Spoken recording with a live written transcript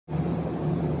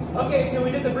Okay, so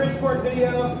we did the Bridgeport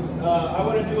video. I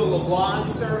want to do a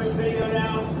Leblond service video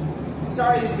now.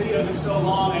 Sorry these videos are so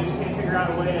long, I just can't figure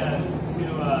out a way to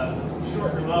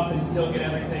shorten them up and still get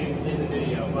everything in the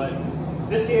video. But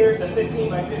this here is a 15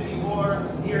 by 54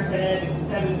 deer head,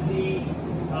 7C,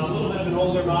 a little bit of an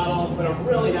older model, but a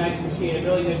really nice machine, a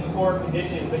really good core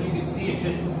condition, but you can see it's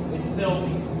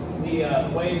filthy. The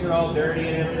blades are all dirty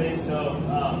and everything, so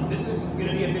this is going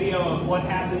to be a video of what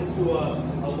happens to a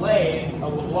lathe, a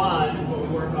Leblond is what we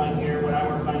work on here, what I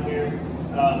work on here,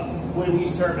 when we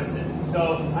service it.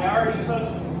 So I already took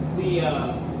a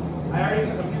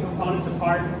few components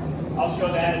apart. I'll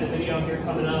show that in the video here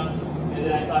coming up, and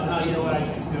then I thought, oh, you know what, I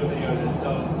should do a video of this.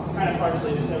 So it's kind of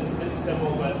partially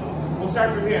disassembled, but we'll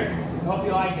start from here. Hope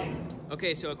you like it.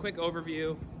 Okay, so a quick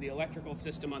overview. The electrical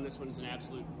system on this one is an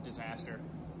absolute disaster.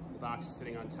 Box is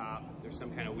sitting on top. There's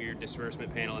some kind of weird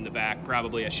disbursement panel in the back,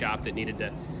 probably a shop that needed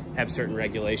to have certain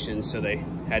regulations, so they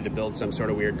had to build some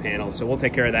sort of weird panel. So we'll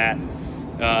take care of that.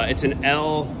 It's an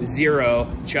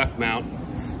L0 chuck mount,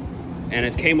 and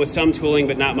it came with some tooling,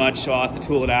 but not much, so I'll have to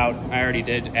tool it out. I already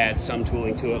did add some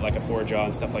tooling to it, like a 4-jaw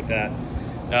and stuff like that.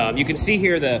 You can see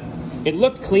here it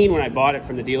looked clean when I bought it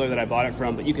from the dealer that I bought it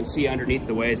from, but you can see underneath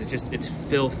the ways, it's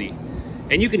filthy.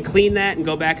 And you can clean that and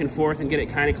go back and forth and get it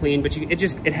kind of clean, but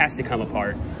it has to come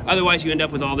apart. Otherwise, you end up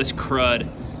with all this crud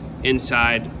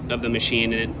inside of the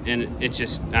machine, and it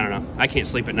just, I don't know. I can't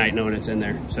sleep at night knowing it's in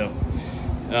there. So,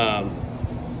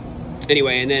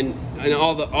 anyway, and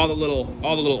all the little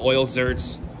oil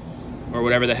zerts or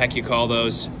whatever the heck you call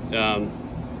those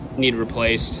need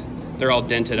replaced. They're all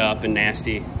dented up and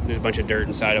nasty. There's a bunch of dirt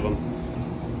inside of them.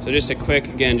 So just a quick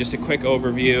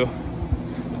overview.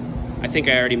 I think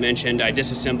I already mentioned I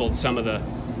disassembled some of the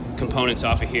components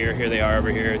off of here. Here they are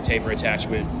over here, taper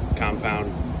attachment,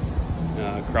 compound,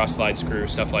 cross slide screw,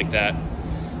 stuff like that.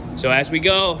 So as we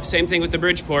go, same thing with the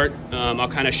Bridgeport. I'll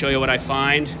kind of show you what I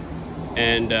find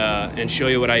and show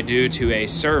you what I do to a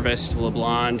serviced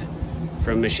Leblond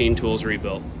from Machine Tools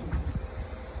Rebuilt.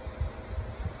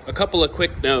 A couple of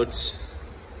quick notes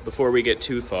before we get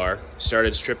too far.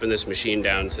 Started stripping this machine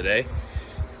down today.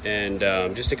 And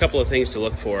just a couple of things to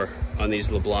look for on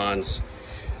these Leblonds.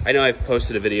 I know I've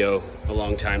posted a video a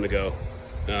long time ago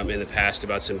in the past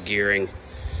about some gearing,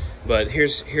 but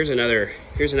here's another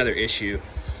issue.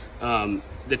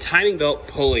 The timing belt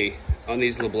pulley on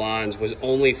these Leblonds was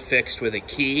only fixed with a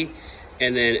key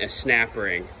and then a snap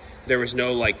ring. There was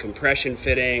no like compression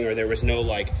fitting, or there was no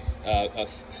like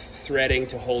threading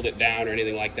to hold it down or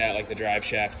anything like that, like the drive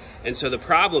shaft. And so the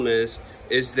problem is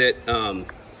that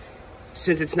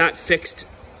since it's not fixed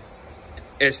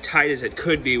as tight as it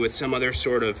could be with some other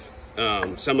sort of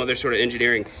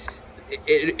engineering,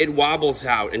 it wobbles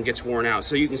out and gets worn out.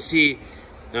 So you can see,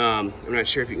 I'm not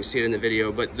sure if you can see it in the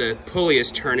video, but the pulley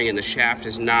is turning and the shaft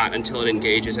is not until it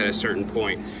engages at a certain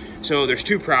point. So there's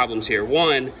two problems here.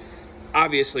 One,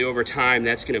 obviously over time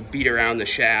that's going to beat around the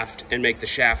shaft and make the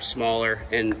shaft smaller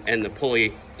and the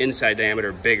pulley inside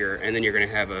diameter bigger, and then you're going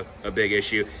to have a big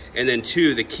issue. And then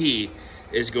two, the key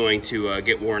is going to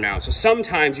get worn out. So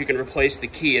sometimes you can replace the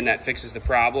key and that fixes the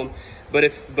problem. But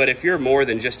if you're more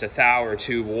than just a thou or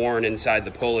two worn inside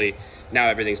the pulley, now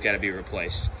everything's got to be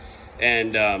replaced.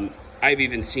 And I've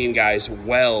even seen guys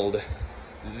weld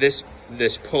this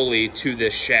pulley to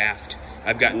this shaft.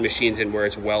 I've gotten machines in where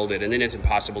it's welded, and then it's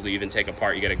impossible to even take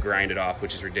apart. You got to grind it off,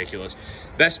 which is ridiculous.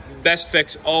 Best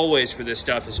fix always for this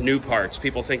stuff is new parts.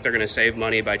 People think they're going to save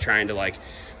money by trying to like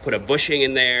put a bushing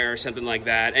in there or something like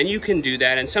that, and you can do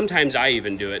that, and sometimes I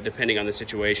even do it depending on the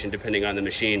situation, depending on the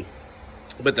machine.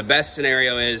 But the best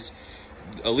scenario is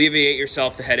alleviate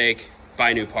yourself the headache,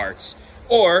 buy new parts,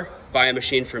 or buy a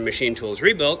machine from Machine Tools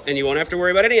Rebuilt and you won't have to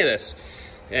worry about any of this.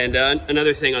 And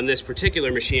another thing on this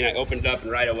particular machine, I opened it up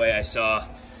and right away I saw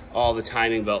all the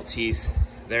timing belt teeth.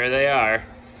 There they are.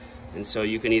 And so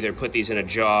you can either put these in a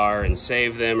jar and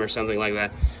save them or something like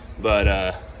that,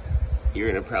 but you're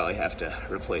gonna probably have to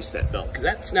replace that belt because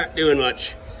that's not doing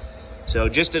much. So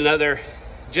just another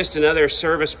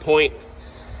service point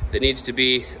that needs to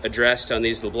be addressed on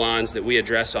these Leblonds that we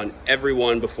address on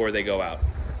everyone before they go out.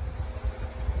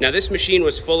 Now this machine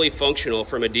was fully functional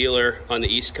from a dealer on the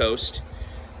East Coast,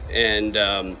 and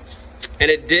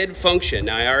it did function.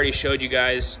 Now I already showed you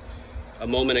guys a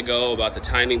moment ago about the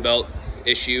timing belt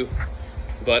issue,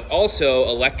 but also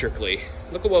electrically.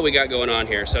 Look at what we got going on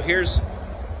here. So here's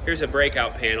a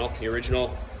breakout panel, the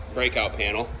original breakout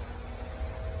panel.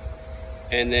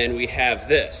 And then we have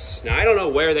this. Now I don't know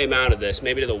where they mounted this,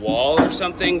 maybe to the wall or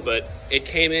something, but it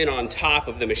came in on top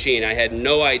of the machine. I had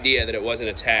no idea that it wasn't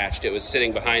attached. It was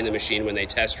sitting behind the machine when they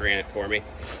test ran it for me.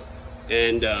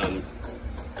 And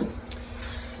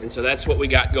And so that's what we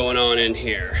got going on in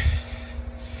here.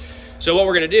 So what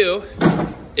we're gonna do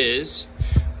is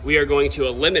we are going to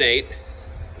eliminate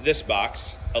this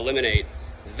box, eliminate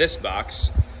this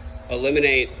box,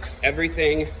 eliminate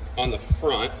everything on the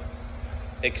front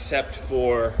except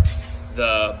for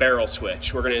the barrel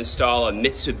switch. We're gonna install a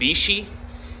Mitsubishi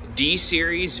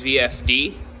D-Series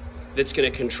VFD that's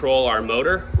gonna control our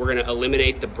motor. We're gonna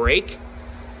eliminate the brake,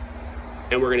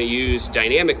 and we're gonna use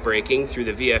dynamic braking through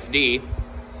the VFD.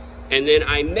 And then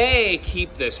I may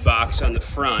keep this box on the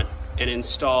front and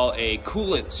install a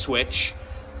coolant switch,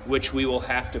 which we will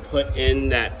have to put in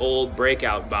that old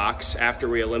breakout box. After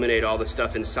we eliminate all the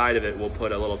stuff inside of it, we'll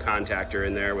put a little contactor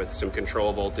in there with some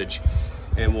control voltage,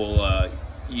 and we'll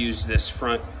use this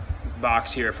front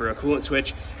box here for a coolant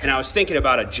switch. And I was thinking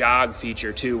about a jog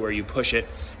feature too, where you push it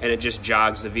and it just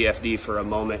jogs the VFD for a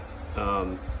moment.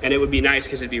 And it would be nice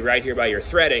because it'd be right here by your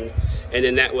threading, and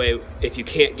then that way if you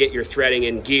can't get your threading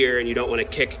in gear and you don't want to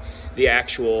kick the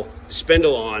actual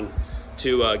spindle on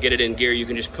to get it in gear, you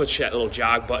can just push that little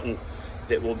jog button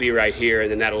that will be right here,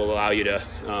 and then that'll allow you to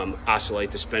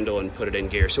oscillate the spindle and put it in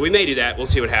gear. So we may do that, we'll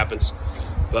see what happens,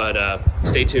 but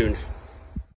stay tuned.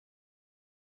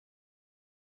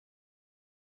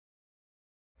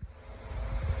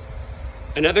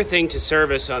 Another thing to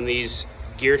service on these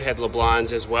geared head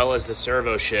Leblonds, as well as the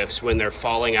servo shifts, when they're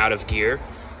falling out of gear,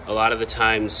 a lot of the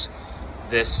times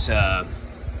this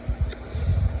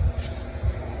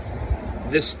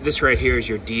this right here is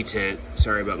your detent.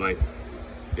 Sorry about my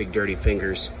big dirty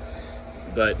fingers,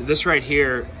 but this right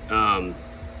here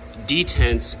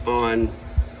detents on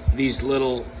these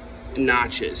little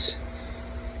notches,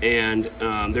 and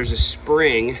there's a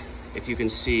spring, if you can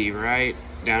see right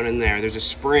down in there, there's a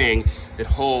spring that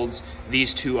holds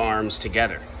these two arms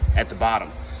together at the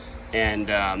bottom, and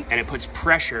it puts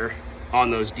pressure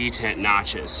on those detent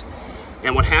notches.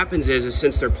 And what happens is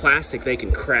since they're plastic, they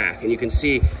can crack, and you can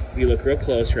see if you look real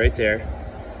close right there,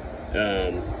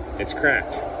 it's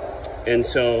cracked. And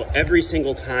so every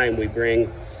single time we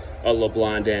bring a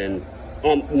Leblond in,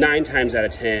 9 times out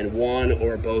of 10, one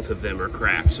or both of them are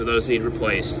cracked, so those need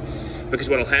replaced. Because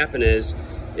what'll happen is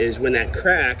when that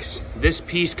cracks, this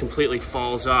piece completely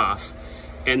falls off,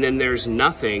 and then there's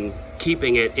nothing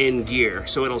keeping it in gear.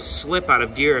 So it'll slip out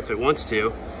of gear if it wants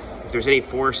to. If there's any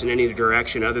force in any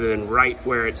direction other than right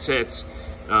where it sits,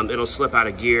 it'll slip out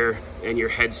of gear, and your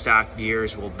headstock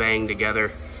gears will bang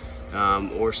together,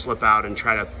 or slip out and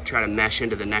try to mesh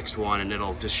into the next one, and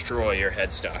it'll destroy your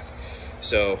headstock.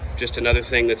 So just another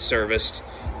thing that's serviced,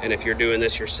 and if you're doing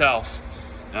this yourself,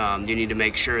 you need to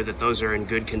make sure that those are in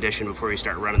good condition before you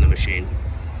start running the machine.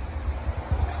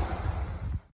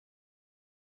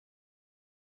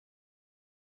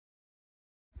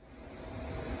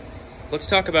 Let's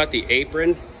talk about the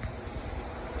apron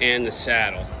and the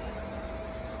saddle.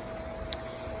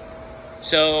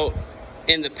 So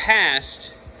in the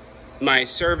past, my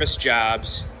service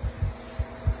jobs,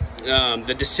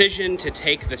 the decision to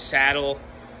take the saddle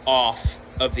off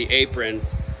of the apron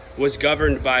was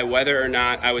governed by whether or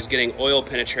not I was getting oil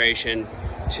penetration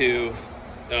to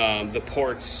the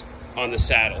ports on the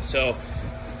saddle. So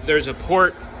there's a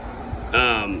port,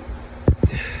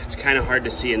 it's kind of hard to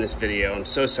see in this video. I'm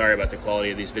so sorry about the quality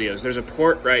of these videos. There's a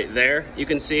port right there, you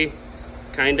can see,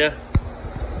 kinda.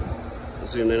 I'll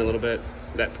zoom in a little bit.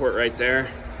 That port right there.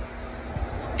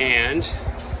 And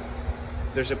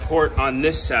there's a port on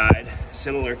this side,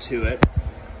 similar to it,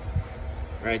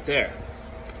 right there.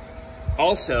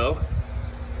 Also,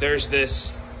 there's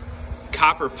this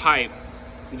copper pipe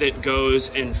that goes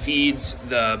and feeds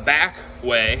the back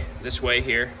way, this way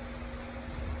here,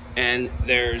 and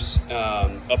there's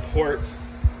a port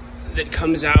that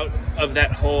comes out of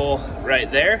that hole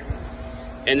right there,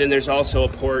 and then there's also a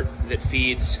port that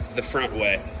feeds the front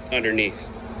way underneath.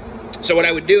 So what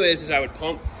I would do is I would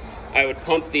pump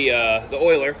the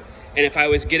oiler, and if I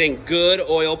was getting good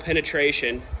oil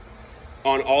penetration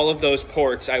on all of those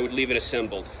ports, I would leave it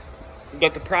assembled.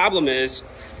 But the problem is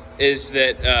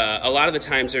that a lot of the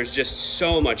times there's just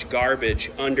so much garbage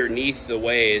underneath the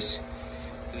ways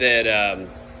that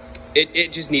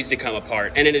it just needs to come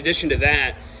apart. And in addition to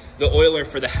that, the oiler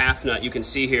for the half nut, you can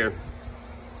see here,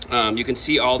 you can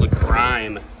see all the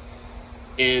grime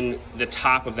in the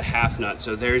top of the half nut.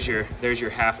 So there's your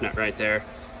half nut right there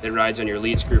that rides on your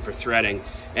lead screw for threading.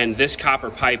 And this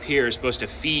copper pipe here is supposed to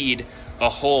feed a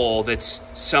hole that's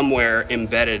somewhere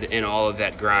embedded in all of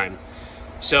that grime.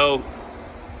 So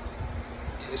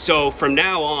from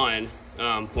now on,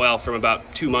 well, from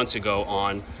about 2 months ago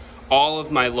on, all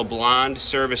of my Leblond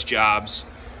service jobs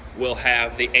will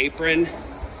have the apron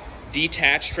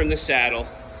detached from the saddle.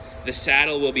 The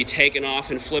saddle will be taken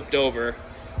off and flipped over,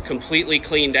 completely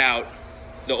cleaned out.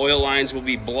 The oil lines will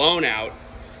be blown out,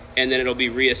 and then it'll be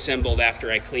reassembled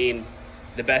after I clean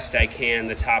the best I can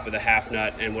the top of the half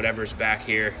nut and whatever's back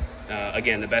here.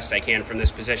 Again, the best I can from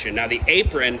this position. Now the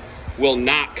apron will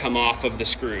not come off of the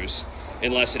screws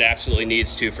unless it absolutely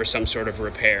needs to for some sort of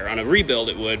repair. On a rebuild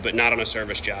it would, but not on a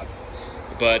service job.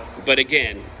 But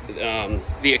again,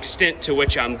 the extent to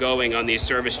which I'm going on these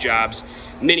service jobs,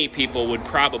 many people would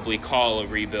probably call a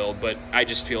rebuild, but I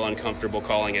just feel uncomfortable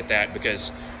calling it that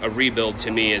because a rebuild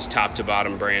to me is top to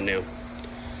bottom brand new.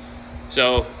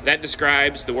 So that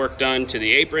describes the work done to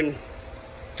the apron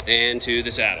and to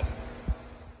the saddle.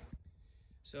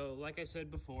 So like I said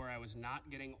before, I was not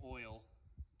getting oil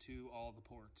to all the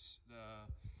ports.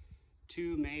 The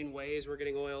two main ways we're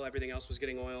getting oil, everything else was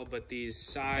getting oil, but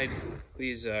these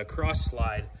cross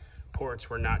slide ports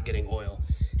were not getting oil.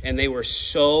 And they were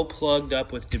so plugged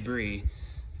up with debris,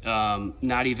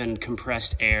 not even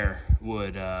compressed air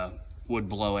would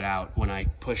blow it out when I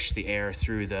pushed the air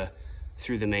through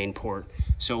the main port.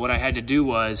 So what I had to do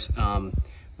was,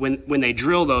 when they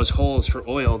drill those holes for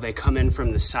oil, they come in from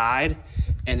the side,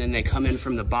 and then they come in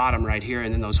from the bottom right here,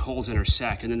 and then those holes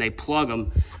intersect, and then they plug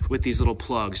them with these little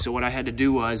plugs. So what I had to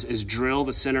do is drill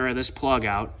the center of this plug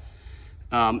out,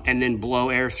 and then blow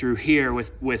air through here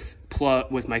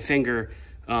with my finger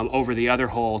over the other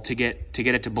hole to get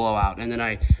it to blow out. And then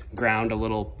I ground a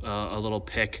little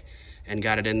pick and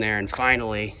got it in there, and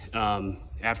finally,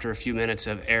 after a few minutes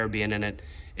of air being in it,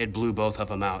 it blew both of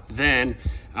them out. Then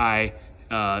I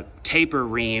taper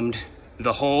reamed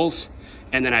the holes,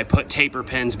 and then I put taper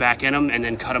pins back in them and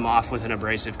then cut them off with an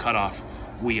abrasive cutoff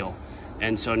wheel.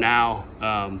 And so now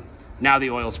the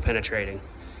oil's penetrating.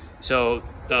 So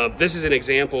this is an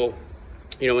example,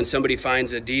 when somebody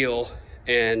finds a deal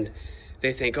and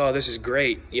they think, oh, this is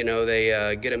great.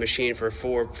 They get a machine for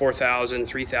 $4,000,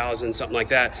 $3,000, something like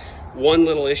that. One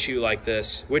little issue like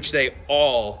this, which they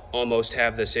all almost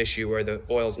have this issue where the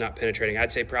oil's not penetrating.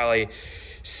 I'd say probably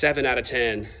 7 out of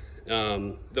 10.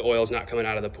 The oil's not coming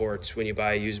out of the ports when you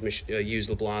buy a used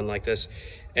Leblond like this.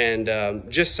 And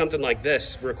just something like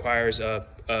this requires a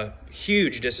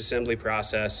huge disassembly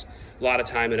process, a lot of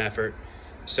time and effort.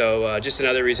 So just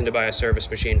another reason to buy a service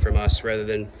machine from us rather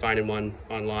than finding one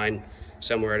online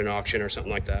somewhere at an auction or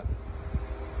something like that.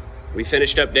 We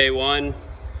finished up day one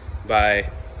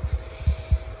by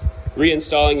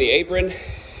reinstalling the apron.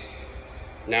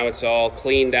 Now it's all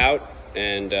cleaned out,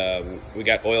 and we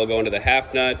got oil going to the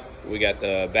half nut. We got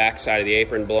the back side of the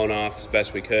apron blown off as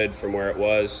best we could from where it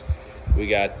was. We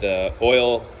got the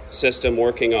oil system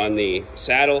working on the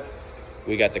saddle.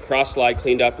 We got the cross slide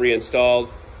cleaned up, reinstalled,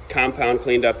 compound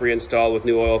cleaned up, reinstalled with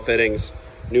new oil fittings,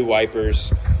 new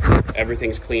wipers.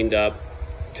 Everything's cleaned up.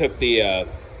 Took the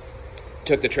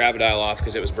travidile off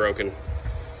because it was broken.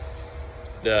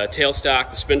 The tailstock,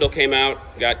 the spindle came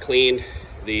out, got cleaned.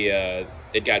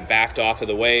 It got backed off of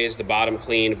the ways. The bottom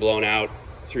cleaned, blown out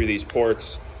through these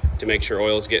ports to make sure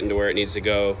oil's getting to where it needs to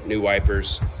go. New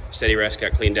wipers, steady rest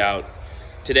got cleaned out.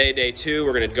 Today, day two,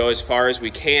 we're gonna go as far as we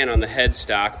can on the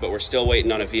headstock, but we're still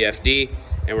waiting on a VFD,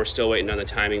 and we're still waiting on the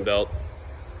timing belt.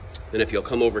 Then if you'll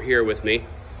come over here with me,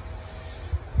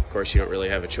 of course you don't really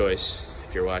have a choice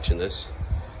if you're watching this.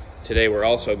 Today we're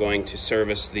also going to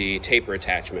service the taper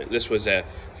attachment. This was a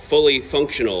fully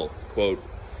functional, quote,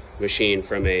 machine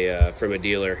from a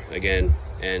dealer again,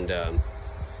 and I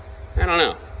don't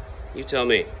know, you tell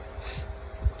me.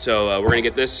 So we're gonna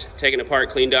get this taken apart,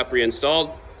 cleaned up,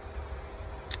 reinstalled,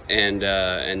 and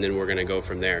then we're gonna go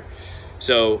from there.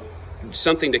 So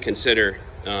something to consider,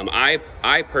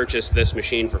 I purchased this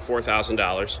machine for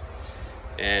 $4,000,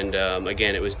 and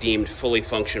again, it was deemed fully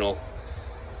functional,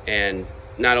 and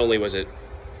not only was it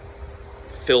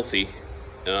filthy,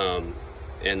 and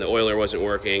the oiler wasn't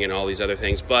working and all these other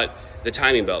things, but the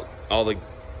timing belt, all the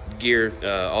gear,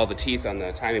 all the teeth on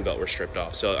the timing belt were stripped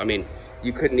off. So, I mean,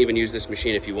 you couldn't even use this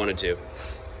machine if you wanted to.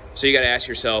 So you got to ask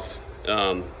yourself,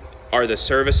 are the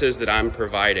services that I'm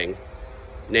providing,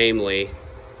 namely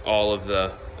all of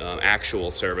the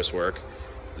actual service work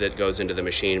that goes into the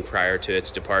machine prior to its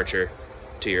departure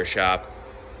to your shop,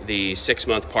 the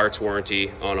 6-month parts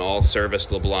warranty on all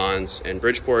serviced Leblonds and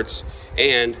Bridgeports,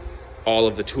 and all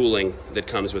of the tooling that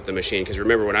comes with the machine. Because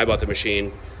remember, when I bought the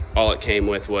machine, all it came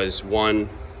with was one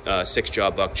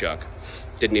 6-jaw buck chuck.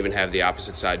 Didn't even have the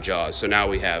opposite side jaws. So now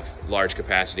we have large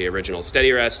capacity original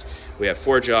steady rest, we have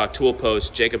 4-jaw, tool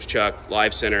post, Jacob's chuck,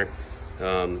 live center,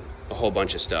 a whole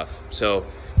bunch of stuff. So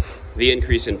the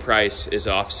increase in price is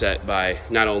offset by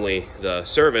not only the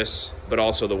service, but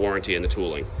also the warranty and the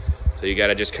tooling. So you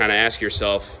gotta just kind of ask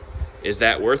yourself, is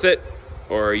that worth it?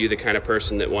 Or are you the kind of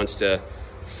person that wants to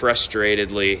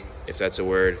frustratedly, if that's a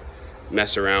word,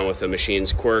 mess around with the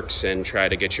machine's quirks and try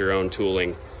to get your own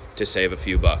tooling to save a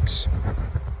few bucks.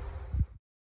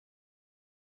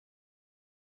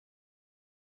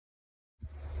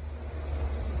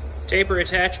 Taper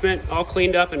attachment all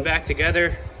cleaned up and back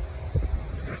together.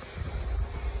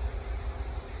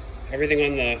 Everything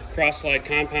on the cross-slide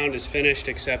compound is finished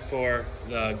except for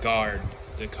the guard,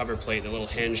 the cover plate, the little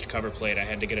hinged cover plate. I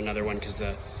had to get another one because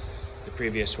the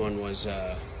previous one was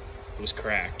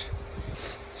cracked.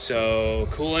 So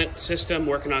coolant system,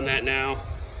 working on that now.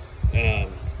 There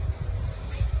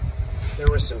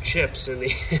were some chips in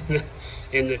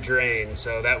the drain,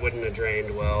 so that wouldn't have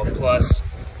drained well. Plus,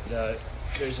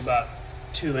 there's about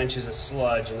 2 inches of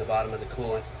sludge in the bottom of the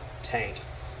coolant tank.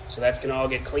 So that's gonna all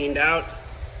get cleaned out.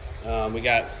 We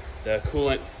got the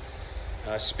coolant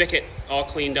spigot all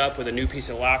cleaned up with a new piece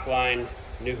of lock line,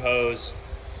 new hose.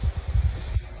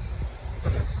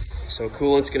 So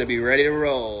coolant's gonna be ready to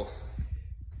roll.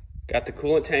 Got the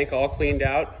coolant tank all cleaned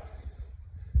out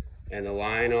and the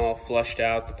line all flushed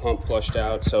out, the pump flushed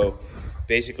out. So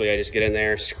basically I just get in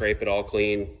there, scrape it all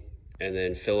clean, and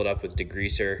then fill it up with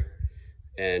degreaser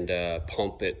and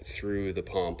pump it through the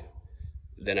pump.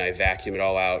 Then I vacuum it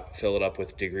all out, fill it up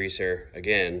with degreaser,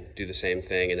 again, do the same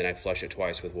thing, and then I flush it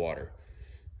twice with water.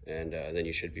 And then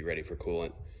you should be ready for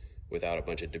coolant without a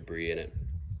bunch of debris in it.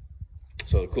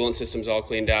 So the coolant system's all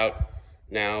cleaned out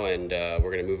now, and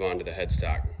we're gonna move on to the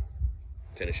headstock,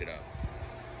 finish it up.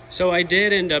 So I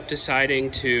did end up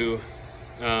deciding to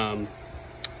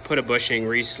put a bushing,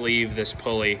 re-sleeve this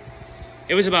pulley.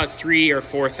 It was about 3 or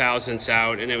 4 thousandths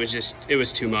out, and it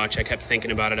was too much. I kept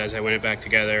thinking about it as I went it back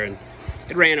together, and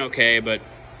it ran okay, but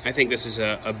I think this is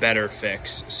a better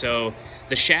fix. So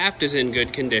the shaft is in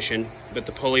good condition, but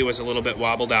the pulley was a little bit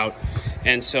wobbled out.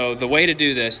 And so the way to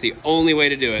do this, the only way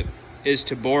to do it, is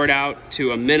to bore it out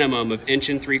to a minimum of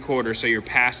 1 3/4, so you're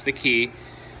past the key.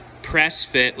 Press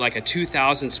fit like a 2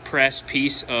 thousandths press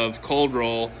piece of cold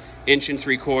roll 1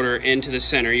 3/4 into the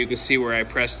center. You can see where I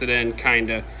pressed it in,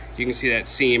 kinda. You can see that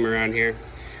seam around here.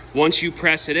 Once you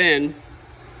press it in,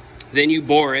 then you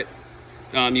bore it.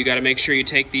 You got to make sure you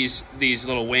take these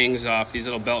little wings off, these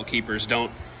little belt keepers. You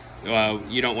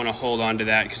don't want to hold on to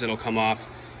that because it'll come off.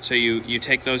 So you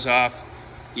take those off,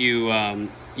 you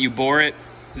bore it,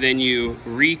 then you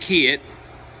re-key it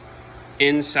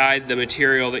inside the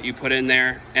material that you put in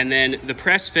there, and then the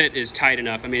press fit is tight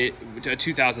enough. I mean, a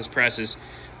 2 thousandths press is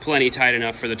plenty tight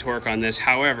enough for the torque on this.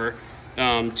 However,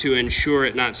 to ensure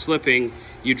it not slipping,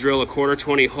 you drill a 1/4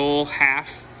 20 hole,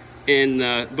 half in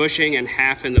the bushing and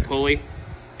half in the pulley,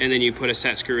 and then you put a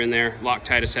set screw in there,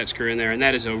 Loctite a set screw in there, and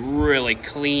that is a really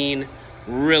clean,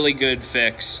 really good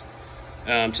fix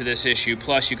to this issue.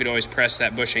 Plus, you could always press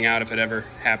that bushing out if it ever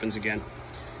happens again.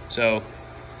 So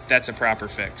that's a proper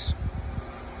fix.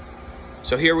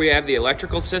 So here we have the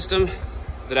electrical system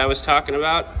that I was talking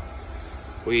about.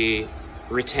 We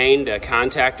retained a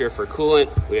contactor for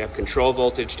coolant. We have control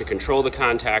voltage to control the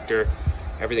contactor.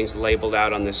 Everything's labeled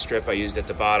out on this strip I used at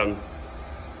the bottom.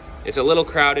 It's a little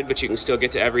crowded, but you can still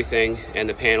get to everything, and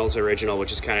the panel's original,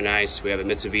 which is kind of nice. We have a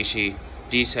Mitsubishi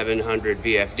D700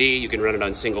 VFD. You can run it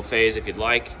on single phase if you'd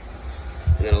like,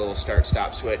 and then a little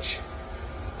start-stop switch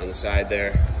on the side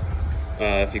there.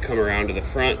 If you come around to the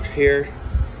front here,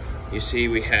 you see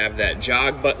we have that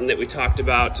jog button that we talked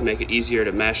about to make it easier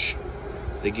to mesh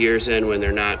the gears in when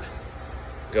they're not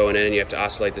going in. You have to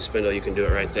oscillate the spindle. You can do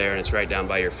it right there, and it's right down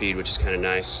by your feed, which is kind of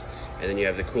nice. And then you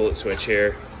have the coolant switch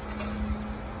here.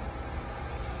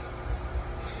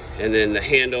 And then the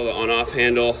handle, the on-off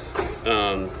handle,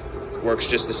 works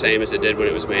just the same as it did when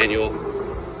it was manual,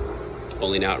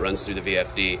 only now it runs through the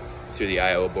VFD, through the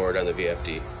I/O board on the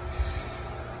VFD.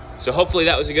 So hopefully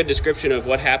that was a good description of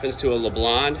what happens to a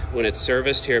Leblond when it's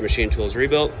serviced here at Machine Tools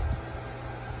Rebuilt.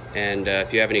 And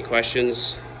if you have any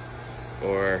questions,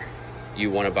 or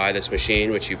you want to buy this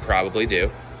machine, which you probably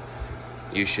do,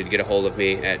 you should get a hold of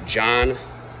me at John,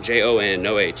 J-O-N,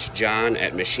 no H, John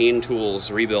at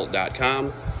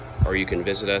machinetoolsrebuilt.com, or you can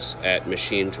visit us at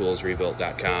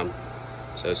machinetoolsrebuilt.com.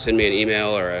 So send me an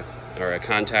email or a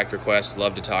contact request.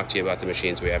 Love to talk to you about the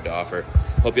machines we have to offer.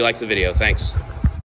 Hope you liked the video. Thanks.